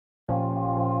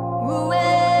We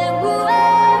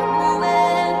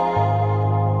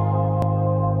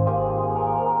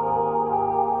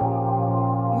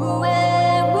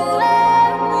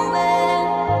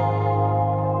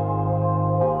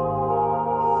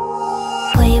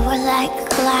were like a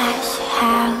glass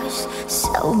house,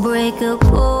 so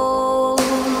breakable,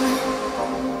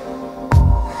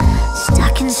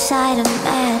 stuck inside a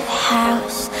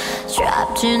madhouse,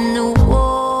 trapped in the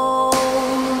walls.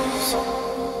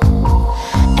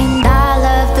 And all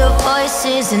of the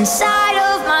voices inside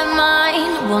of my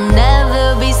mind will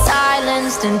never be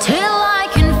silenced until I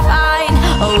can find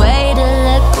a way to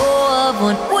let go of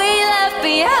what we left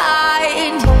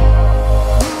behind.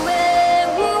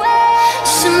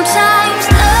 Sometimes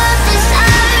love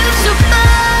deserves to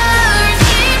burn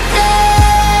in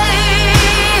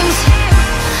flames.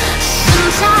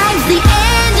 Sometimes the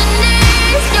ending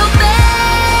is your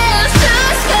best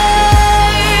escape.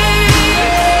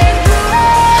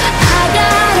 I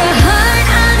got a heart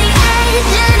on the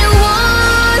edge and it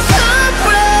wants to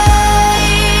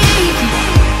break.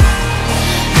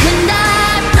 And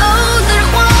I know that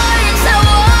once I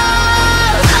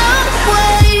walk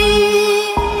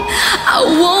away, I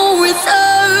won't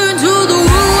return to the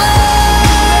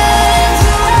ruins.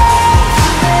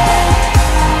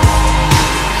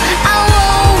 I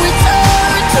won't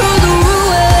return to the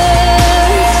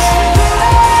ruins.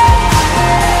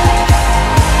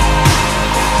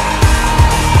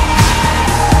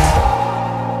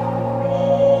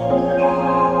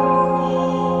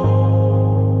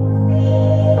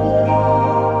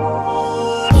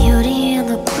 Beauty in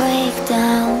the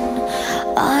breakdown,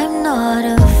 I'm not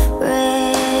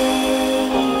afraid.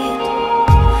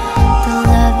 The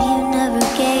love you never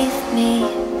gave me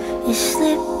is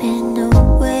slipping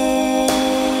away.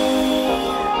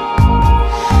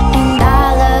 And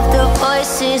all of the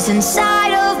voices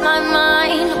inside of my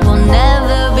mind will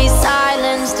never be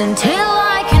silenced until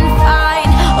I can find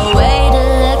a way to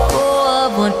let go of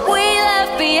what we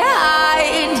left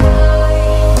behind.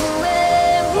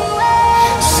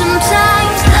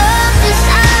 Sometimes love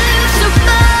deserves to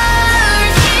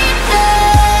burn in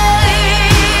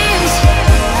flames.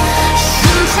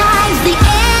 Sometimes the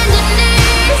ending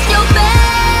is your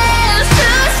best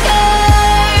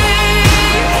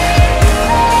escape.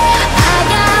 I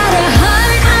got a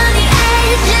heart on the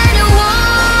edge and it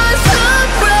wants to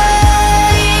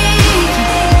break.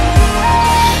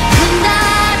 And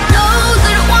I know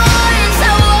that once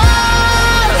I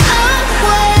walk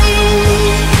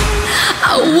away, I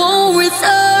won't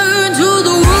return to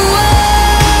the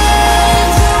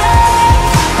ruins.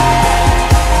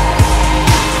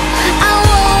 I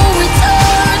won't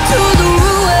return to the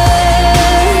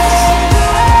ruins.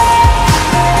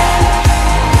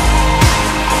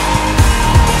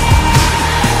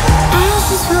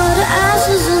 Ashes for the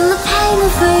ashes and the pain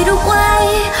will fade away.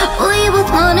 We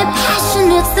both wanted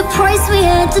passion, it's the price we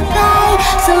had to pay.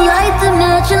 So light the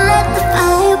match and let the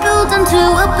fire build into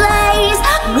a blaze.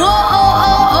 Whoa.